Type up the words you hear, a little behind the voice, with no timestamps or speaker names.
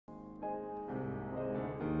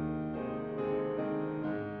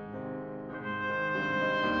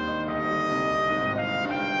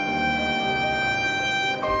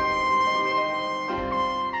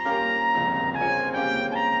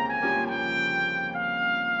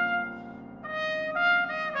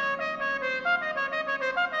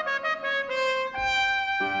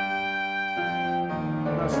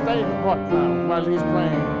Stay hot now while he's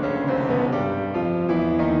playing.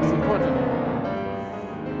 It's important.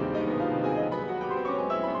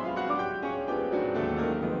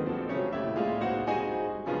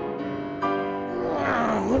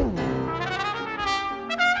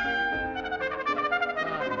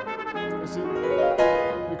 You see,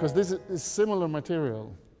 because this is similar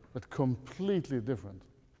material, but completely different.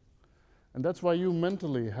 And that's why you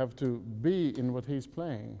mentally have to be in what he's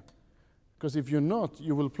playing. Because if you're not,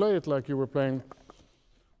 you will play it like you were playing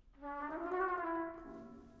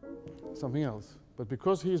something else. But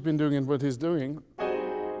because he's been doing what he's doing,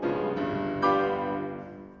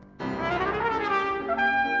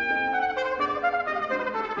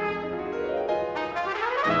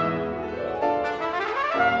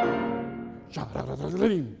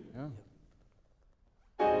 yeah.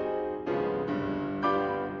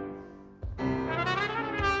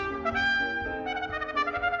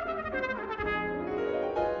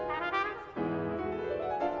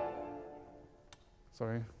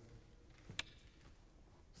 Sorry.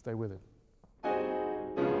 Stay with it.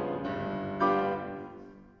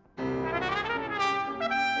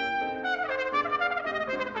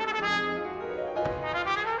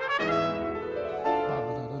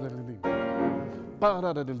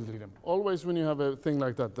 Always when you have a thing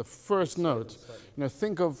like that, the first note,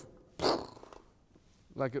 think of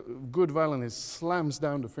like a good violinist slams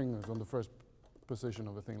down the fingers on the first position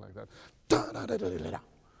of a thing like that.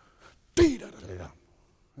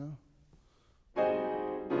 Yeah.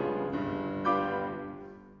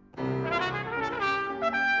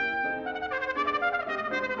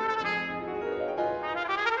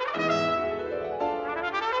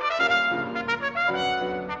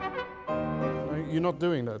 You're not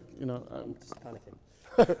doing that, I'm just panicking.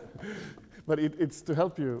 But it's to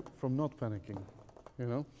help you from not panicking,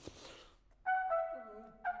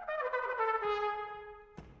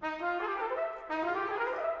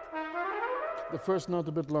 The first note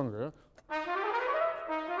a bit longer.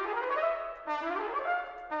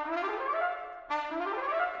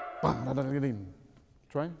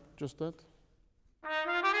 Try just that.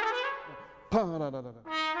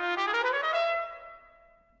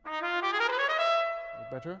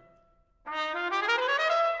 Better.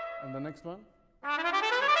 And the next one.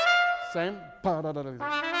 Same.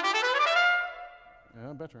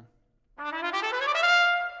 Yeah, better.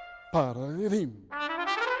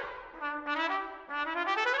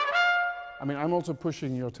 I mean, I'm also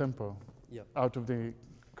pushing your tempo out of the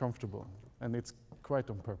comfortable, and it's quite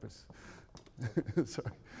on purpose.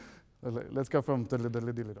 Sorry. Let's go from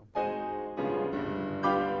diddly-diddly-diddly-dum.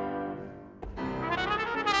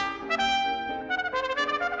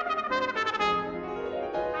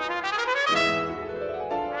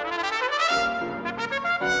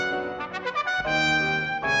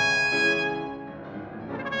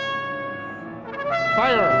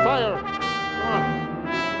 Fire! Fire! Come on.